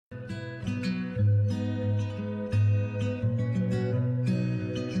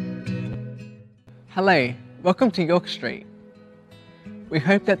Hello, welcome to York Street. We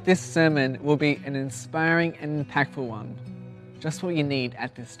hope that this sermon will be an inspiring and impactful one, just what you need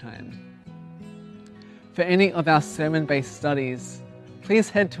at this time. For any of our sermon-based studies, please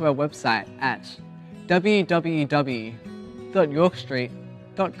head to our website at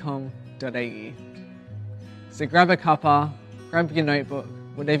www.yorkstreet.com.au. So grab a cuppa, grab your notebook,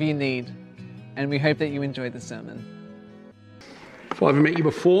 whatever you need, and we hope that you enjoy the sermon. If I haven't met you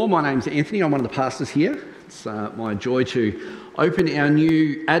before, my name's Anthony. I'm one of the pastors here. It's my joy to open our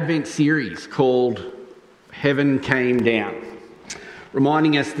new Advent series called Heaven Came Down,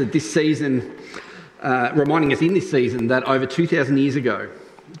 reminding us in this season that over 2,000 years ago,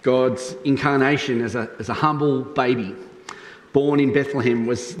 God's incarnation as a humble baby born in Bethlehem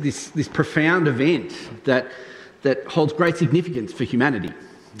was this profound event that holds great significance for humanity,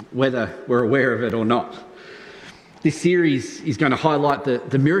 whether we're aware of it or not. This series is going to highlight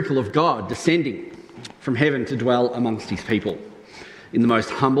the miracle of God descending from heaven to dwell amongst his people in the most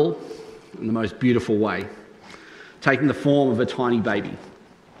humble and the most beautiful way, taking the form of a tiny baby.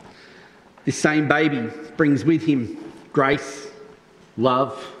 This same baby brings with him grace,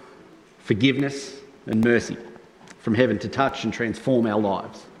 love, forgiveness and mercy from heaven to touch and transform our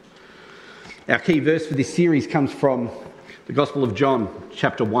lives. Our key verse for this series comes from the Gospel of John,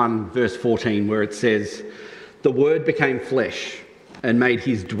 chapter 1, verse 14, where it says, "The Word became flesh and made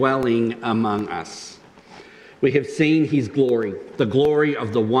his dwelling among us. We have seen his glory, the glory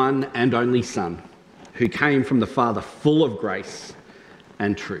of the one and only Son, who came from the Father full of grace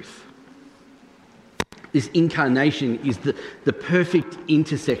and truth." This incarnation is the perfect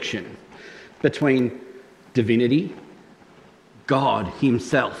intersection between divinity, God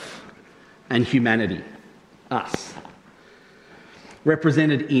himself, and humanity, us,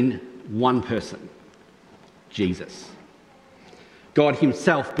 represented in one person, Jesus. God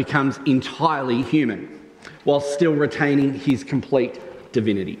himself becomes entirely human while still retaining his complete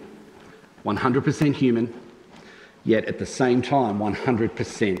divinity. 100% human, yet at the same time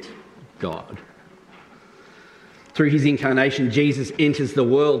 100% God. Through his incarnation, Jesus enters the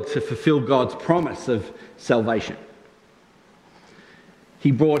world to fulfill God's promise of salvation.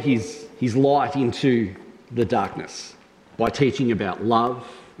 He brought his light into the darkness by teaching about love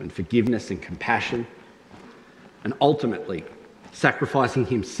and forgiveness and compassion, and ultimately sacrificing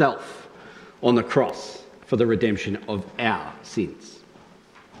himself on the cross for the redemption of our sins.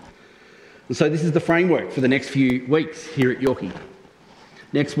 And so this is the framework for the next few weeks here at Yorkie.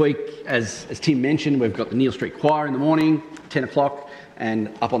 Next week, as Tim mentioned, we've got the Neil Street Choir in the morning, 10 o'clock,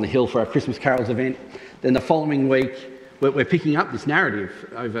 and up on the hill for our Christmas Carols event. Then the following week, we're picking up this narrative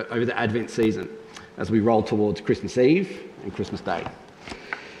over the Advent season as we roll towards Christmas Eve and Christmas Day.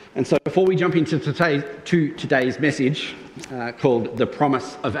 And so before we jump into today's message called The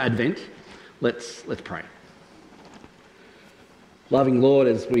Promise of Advent, let's pray. Loving Lord,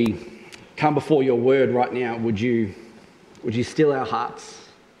 as we come before your word right now, would you still our hearts?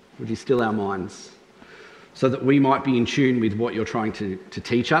 Would you still our minds? So that we might be in tune with what you're trying to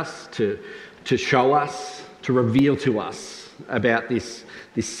teach us, to show us, to reveal to us about this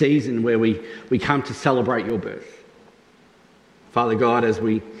season where we come to celebrate your birth. Father God, as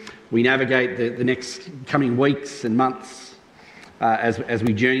we navigate the next coming weeks and months, as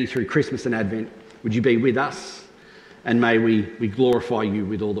we journey through Christmas and Advent, would you be with us, and may we glorify you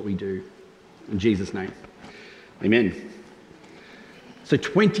with all that we do. In Jesus' name, amen. So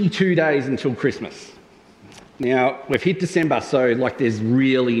 22 days until Christmas. Now, we've hit December, so there's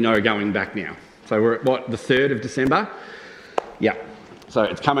really no going back now. So we're at the 3rd of December? Yeah, so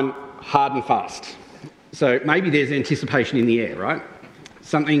it's coming hard and fast. So maybe there's anticipation in the air, right?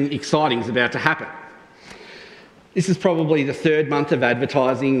 Something exciting is about to happen. This is probably the 3rd month of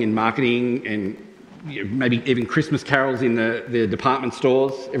advertising and marketing and maybe even Christmas carols in the department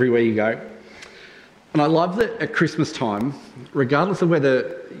stores, everywhere you go. And I love that at Christmas time, regardless of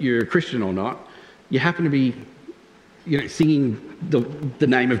whether you're a Christian or not, you happen to be singing the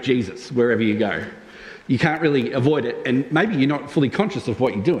name of Jesus wherever you go. You can't really avoid it, and maybe you're not fully conscious of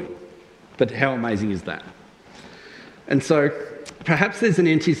what you're doing. But how amazing is that? And so perhaps there's an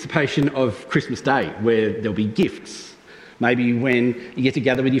anticipation of Christmas Day where there'll be gifts. Maybe when you get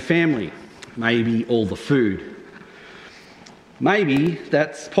together with your family, maybe all the food. Maybe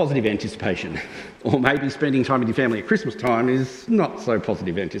that's positive anticipation. Or maybe spending time with your family at Christmas time is not so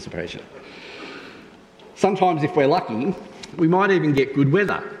positive anticipation. Sometimes, if we're lucky, we might even get good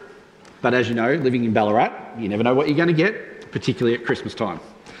weather. But as you know, living in Ballarat, you never know what you're going to get, particularly at Christmas time.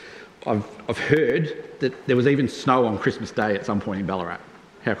 I've heard that there was even snow on Christmas Day at some point in Ballarat.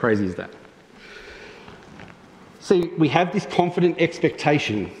 How crazy is that? See, we have this confident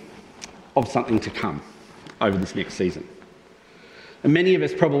expectation of something to come over this next season. And many of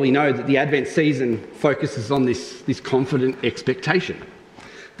us probably know that the Advent season focuses on this confident expectation,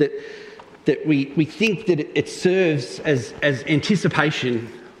 that we think that it serves as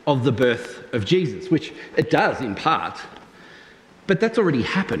anticipation of the birth of Jesus, which it does in part, but that's already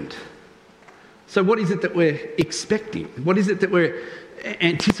happened. So what is it that we're expecting? What is it that we're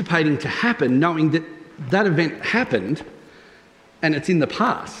anticipating to happen, knowing that that event happened and it's in the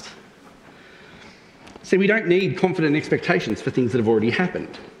past? See, we don't need confident expectations for things that have already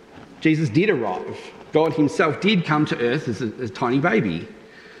happened. Jesus did arrive. God himself did come to earth as a tiny baby.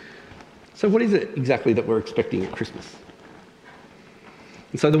 So what is it exactly that we're expecting at Christmas?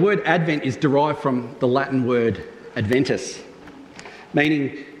 And so the word Advent is derived from the Latin word adventus,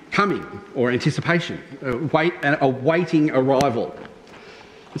 meaning coming or anticipation, awaiting arrival.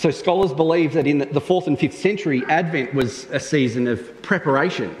 And so scholars believe that in the 4th and 5th century, Advent was a season of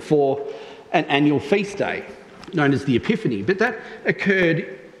preparation for an annual feast day known as the Epiphany, but that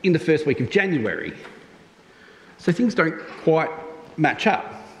occurred in the first week of January. So things don't quite match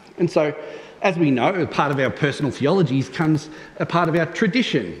up. And so, as we know, part of our personal theologies comes a part of our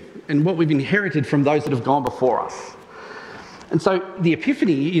tradition and what we've inherited from those that have gone before us. And so the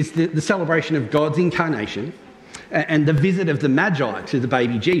Epiphany is the celebration of God's incarnation and the visit of the Magi to the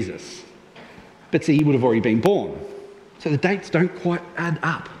baby Jesus. But see, he would have already been born. So the dates don't quite add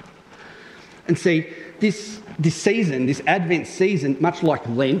up. And see, this season, this Advent season, much like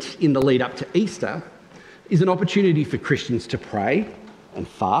Lent in the lead up to Easter, is an opportunity for Christians to pray and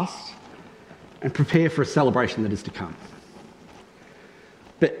fast and prepare for a celebration that is to come.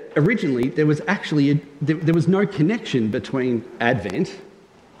 But originally, there was no connection between Advent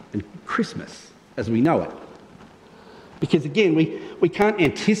and Christmas as we know it. Because again, we can't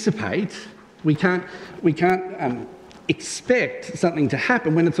anticipate, we can't expect something to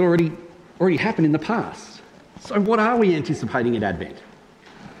happen when it's already happened in the past. So what are we anticipating at Advent?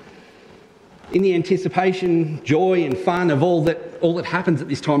 In the anticipation, joy and fun of all that happens at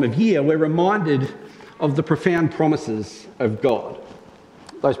this time of year, we're reminded of the profound promises of God,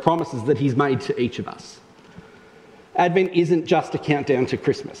 those promises that he's made to each of us. Advent isn't just a countdown to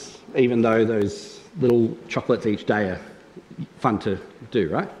Christmas, even though those little chocolates each day are fun to do,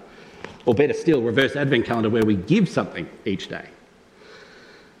 right? Or better still, reverse Advent calendar where we give something each day.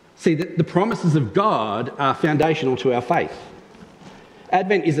 See, the promises of God are foundational to our faith.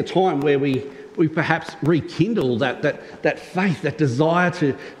 Advent is a time where we perhaps rekindle that faith, that desire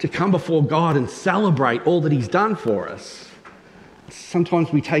to come before God and celebrate all that he's done for us.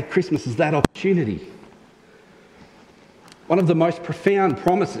 Sometimes we take Christmas as that opportunity. One of the most profound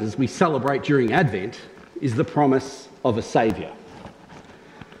promises we celebrate during Advent is the promise of a Saviour.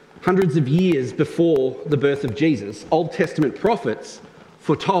 Hundreds of years before the birth of Jesus, Old Testament prophets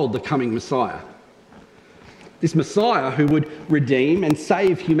foretold the coming Messiah. This Messiah who would redeem and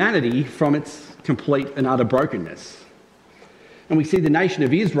save humanity from its complete and utter brokenness. And we see the nation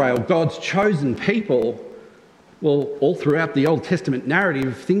of Israel, God's chosen people, well, all throughout the Old Testament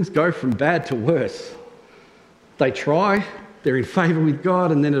narrative, things go from bad to worse. They try, they're in favour with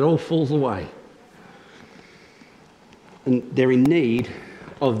God, and then it all falls away. And they're in need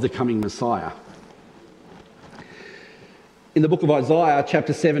of the coming Messiah. In the book of Isaiah,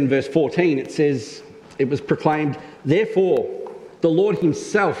 chapter 7, verse 14, it says, it was proclaimed, "Therefore, the Lord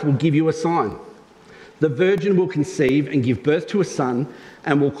himself will give you a sign. The virgin will conceive and give birth to a son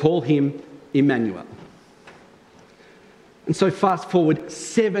and will call him Emmanuel." And so fast forward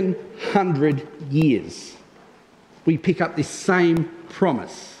 700 years, we pick up this same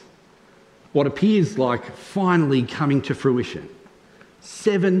promise, what appears like finally coming to fruition.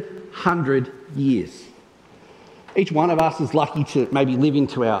 700 years. Each one of us is lucky to maybe live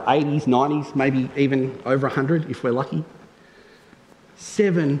into our 80s, 90s, maybe even over 100 if we're lucky.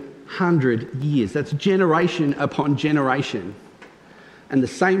 700 years. That's generation upon generation. And the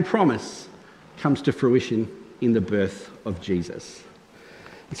same promise comes to fruition in the birth of Jesus.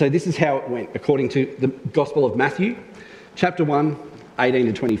 And so this is how it went according to the Gospel of Matthew, chapter 1, 18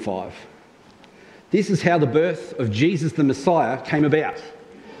 to 25. This is how the birth of Jesus the Messiah came about.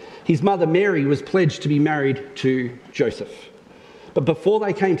 His mother Mary was pledged to be married to Joseph. But before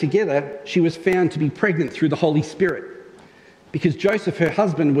they came together, she was found to be pregnant through the Holy Spirit. Because Joseph, her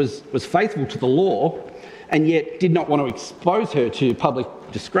husband, was faithful to the law and yet did not want to expose her to public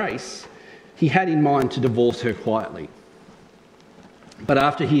disgrace, he had in mind to divorce her quietly. But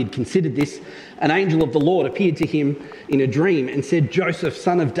after he had considered this, an angel of the Lord appeared to him in a dream and said, "Joseph,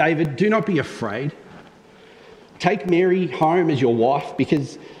 son of David, do not be afraid. Take Mary home as your wife,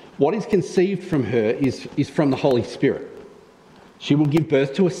 because what is conceived from her is from the Holy Spirit. She will give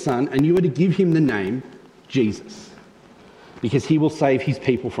birth to a son, and you are to give him the name Jesus, because he will save his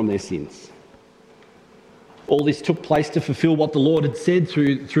people from their sins. All this took place to fulfill what the Lord had said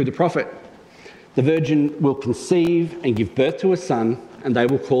through the prophet. The virgin will conceive and give birth to a son, and they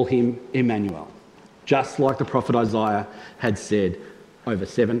will call him Emmanuel, just like the prophet Isaiah had said over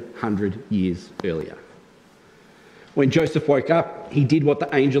 700 years earlier. When Joseph woke up, he did what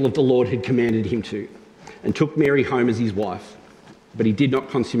the angel of the Lord had commanded him to, and took Mary home as his wife. But he did not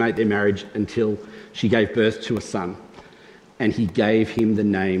consummate their marriage until she gave birth to a son, and he gave him the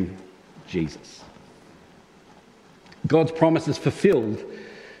name Jesus. God's promise is fulfilled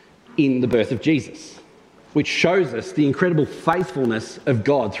in the birth of Jesus, which shows us the incredible faithfulness of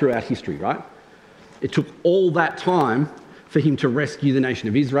God throughout history, right? It took all that time for him to rescue the nation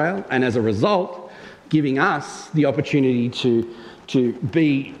of Israel, and as a result, giving us the opportunity to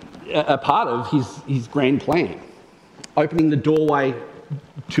be a part of his grand plan, opening the doorway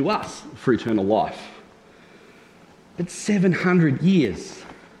to us for eternal life. It's 700 years.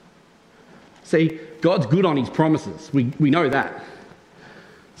 See, God's good on his promises. We know that.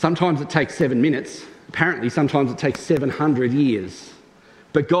 Sometimes it takes 7 minutes. Apparently, sometimes it takes 700 years.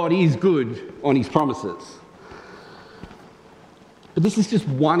 But God is good on his promises. But this is just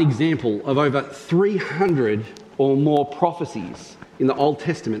one example of over 300 or more prophecies in the Old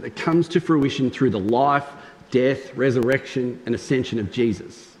Testament that comes to fruition through the life, death, resurrection, and ascension of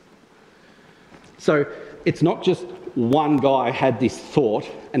Jesus. So it's not just one guy had this thought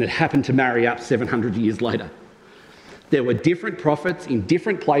and it happened to marry up 700 years later. There were different prophets in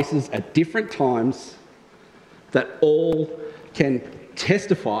different places at different times that all can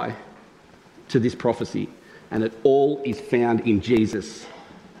testify to this prophecy, and it all is found in Jesus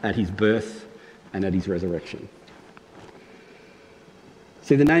at his birth and at his resurrection.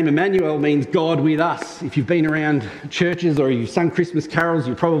 See, the name Emmanuel means God with us. If you've been around churches or you've sung Christmas carols,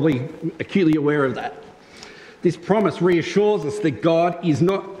 you're probably acutely aware of that. This promise reassures us that God is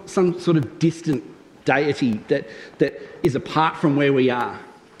not some sort of distant deity that is apart from where we are,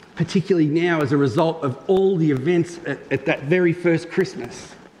 particularly now as a result of all the events at that very first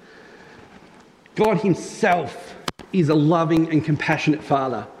Christmas. God himself is a loving and compassionate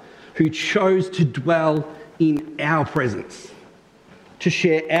Father who chose to dwell in our presence, to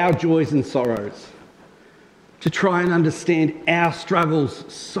share our joys and sorrows, to try and understand our struggles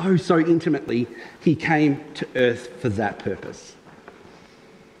so intimately. He came to earth for that purpose.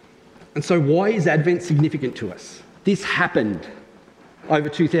 And so why is Advent significant to us? This happened over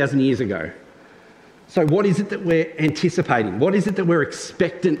 2,000 years ago. So what is it that we're anticipating? What is it that we're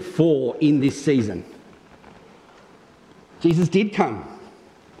expectant for in this season? Jesus did come,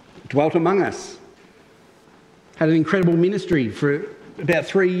 dwelt among us, had an incredible ministry for about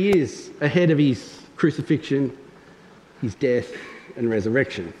 3 years ahead of his crucifixion, his death and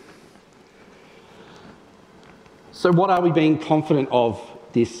resurrection. So what are we being confident of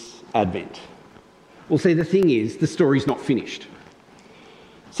this Advent? Well, see, the thing is, the story's not finished.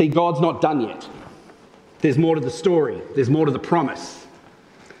 See, God's not done yet. There's more to the story. There's more to the promise.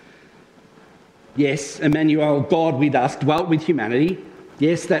 Yes, Emmanuel, God with us, dwelt with humanity.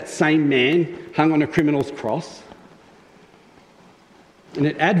 Yes, that same man hung on a criminal's cross. And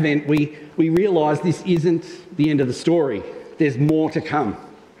at Advent, we realise this isn't the end of the story. There's more to come.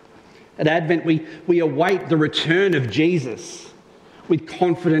 At Advent, we await the return of Jesus with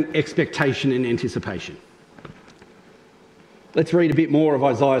confident expectation and anticipation. Let's read a bit more of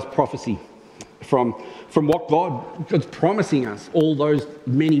Isaiah's prophecy from what God's promising us all those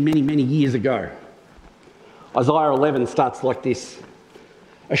many years ago. Isaiah 11 starts like this.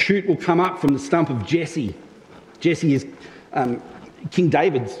 A shoot will come up from the stump of Jesse. Jesse is King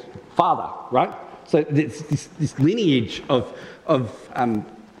David's father, right? So there's this lineage of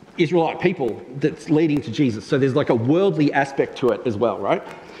Israelite people that's leading to Jesus. So there's like a worldly aspect to it as well, right?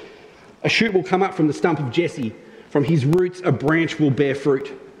 A shoot will come up from the stump of Jesse. From his roots a branch will bear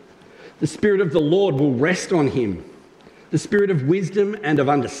fruit. The Spirit of the Lord will rest on him. The Spirit of wisdom and of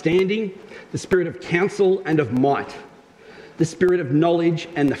understanding, the Spirit of counsel and of might, the Spirit of knowledge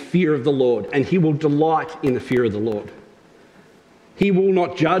and the fear of the Lord, and he will delight in the fear of the Lord. He will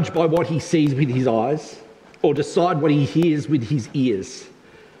not judge by what he sees with his eyes, or decide what he hears with his ears.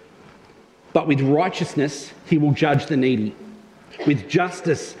 But with righteousness he will judge the needy. With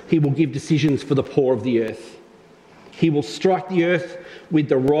justice he will give decisions for the poor of the earth. He will strike the earth with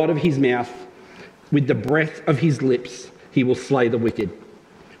the rod of his mouth. With the breath of his lips he will slay the wicked.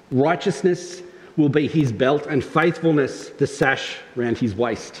 Righteousness will be his belt, and faithfulness the sash round his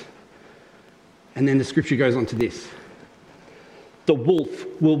waist. And then the scripture goes on to this. The wolf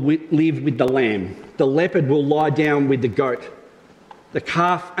will live with the lamb. The leopard will lie down with the goat. the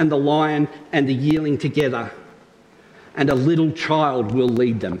calf and the lion and the yearling together, and a little child will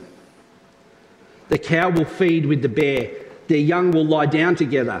lead them. The cow will feed with the bear, their young will lie down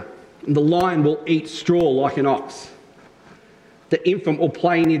together, and the lion will eat straw like an ox. The infant will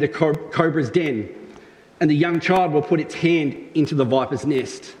play near the cobra's den, and the young child will put its hand into the viper's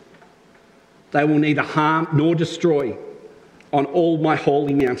nest. They will neither harm nor destroy on all my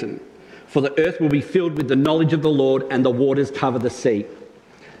holy mountain, for the earth will be filled with the knowledge of the Lord, and the waters cover the sea.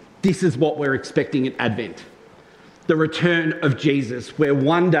 This is what we're expecting at Advent. The return of Jesus, where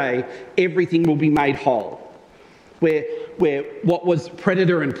one day everything will be made whole, where what was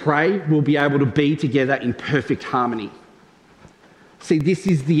predator and prey will be able to be together in perfect harmony. See, this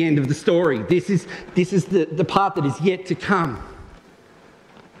is the end of the story. This is the part that is yet to come.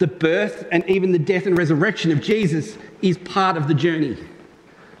 The birth and even the death and resurrection of Jesus is part of the journey.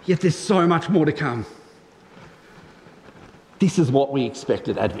 Yet there's so much more to come. This is what we expect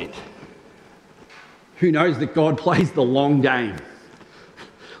at Advent. Who knows that God plays the long game?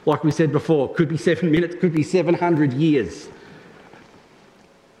 Like we said before, could be 7 minutes, could be 700 years.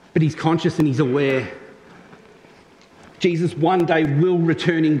 But he's conscious and he's aware. Jesus one day will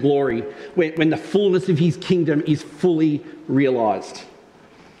return in glory when the fullness of his kingdom is fully realised.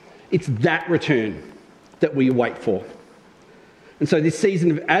 It's that return that we wait for. And so this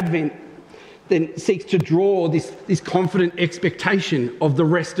season of Advent then seeks to draw this confident expectation of the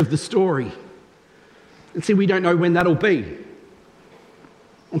rest of the story. And see, we don't know when that'll be.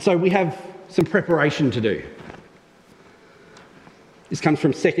 And so we have some preparation to do. This comes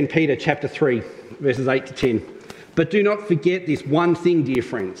from 2 Peter chapter 3, verses 8 to 10. But do not forget this one thing, dear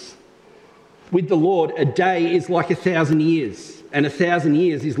friends. With the Lord, a day is like 1,000 years, and 1,000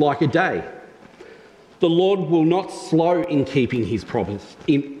 years is like a day. The Lord will not slow in keeping his promise,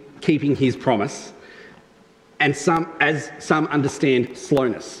 and some understand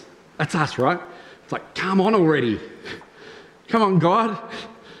slowness. That's us, right? It's like, come on already. Come on, God.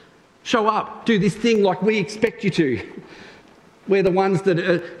 Show up. Do this thing like we expect you to. We're the ones that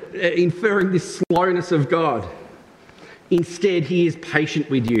are inferring this slowness of God. Instead, he is patient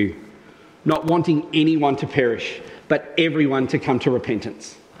with you, not wanting anyone to perish, but everyone to come to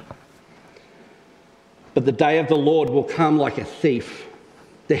repentance. But the day of the Lord will come like a thief.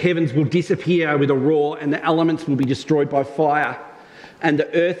 The heavens will disappear with a roar, and the elements will be destroyed by fire, and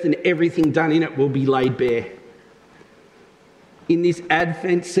the earth and everything done in it will be laid bare. In this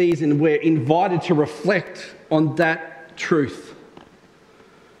Advent season, we're invited to reflect on that truth.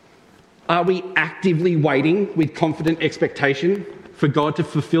 Are we actively waiting with confident expectation for God to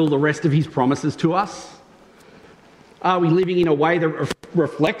fulfill the rest of his promises to us? Are we living in a way that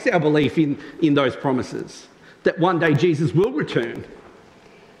reflects our belief in those promises, that one day Jesus will return?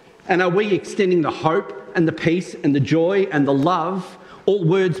 And are we extending the hope and the peace and the joy and the love, all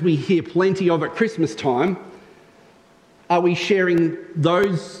words we hear plenty of at Christmas time? Are we sharing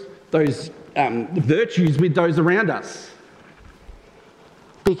those virtues with those around us?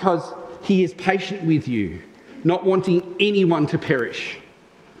 Because he is patient with you, not wanting anyone to perish,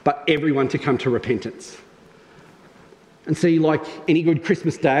 but everyone to come to repentance. And see, like any good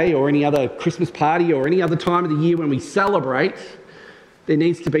Christmas day or any other Christmas party or any other time of the year when we celebrate, there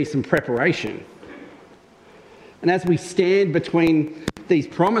needs to be some preparation. And as we stand between these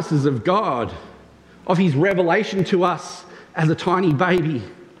promises of God, of his revelation to us as a tiny baby,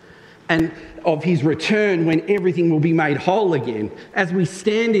 and of his return when everything will be made whole again, as we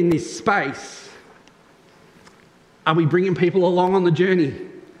stand in this space, are we bringing people along on the journey?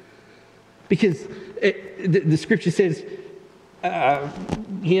 Because the scripture says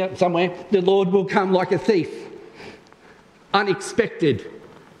here somewhere, the Lord will come like a thief, unexpected.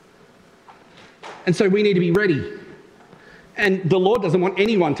 And so we need to be ready. And the Lord doesn't want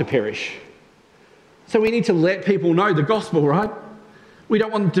anyone to perish. So we need to let people know the gospel, right? We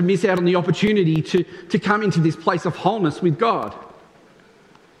don't want them to miss out on the opportunity to come into this place of wholeness with God.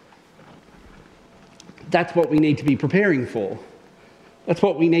 That's what we need to be preparing for. That's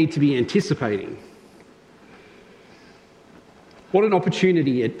what we need to be anticipating. What an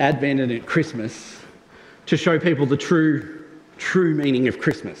opportunity at Advent and at Christmas to show people the true meaning of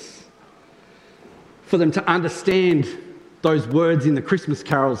Christmas. For them to understand those words in the Christmas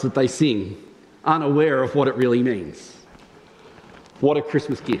carols that they sing, unaware of what it really means. What a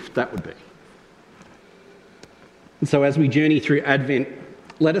Christmas gift that would be. And so as we journey through Advent,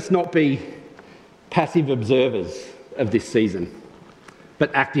 let us not be passive observers of this season,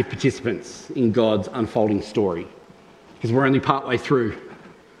 but active participants in God's unfolding story, because we're only partway through.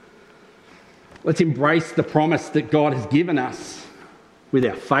 Let's embrace the promise that God has given us with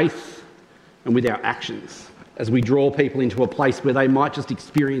our faith and with our actions as we draw people into a place where they might just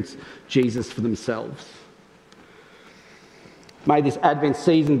experience Jesus for themselves. May this Advent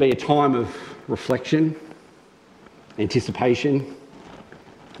season be a time of reflection, anticipation,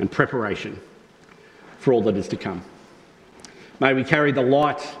 and preparation for all that is to come. May we carry the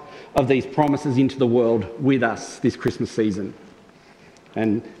light of these promises into the world with us this Christmas season,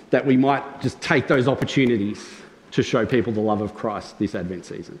 and that we might just take those opportunities to show people the love of Christ this Advent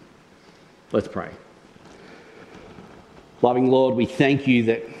season. Let's pray. Loving Lord, we thank you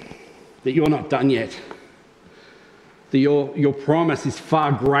that you're not done yet, that your promise is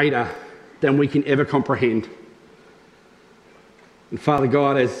far greater than we can ever comprehend. And Father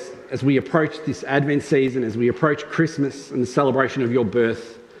God, as we approach this Advent season, as we approach Christmas and the celebration of your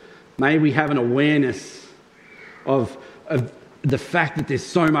birth, may we have an awareness of the fact that there's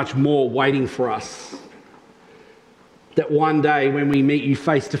so much more waiting for us. That one day when we meet you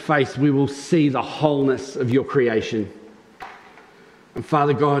face to face, we will see the wholeness of your creation. And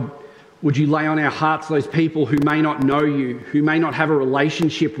Father God, would you lay on our hearts those people who may not know you, who may not have a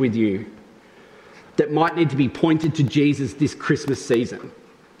relationship with you, that might need to be pointed to Jesus this Christmas season.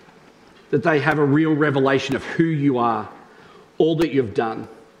 That they have a real revelation of who you are, all that you've done,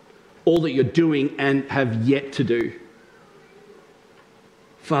 all that you're doing and have yet to do.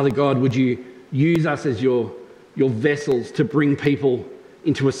 Father God, would you use us as your vessels to bring people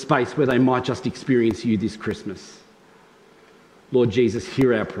into a space where they might just experience you this Christmas. Lord Jesus,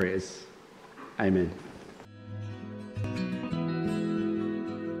 hear our prayers. Amen.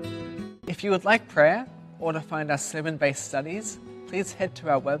 If you would like prayer or to find our sermon-based studies, please head to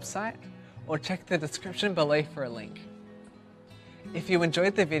our website or check the description below for a link. If you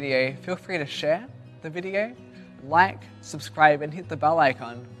enjoyed the video, feel free to share the video, like, subscribe and hit the bell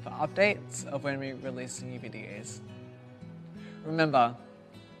icon for updates of when we release new videos. Remember,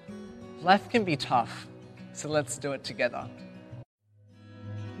 life can be tough, so let's do it together.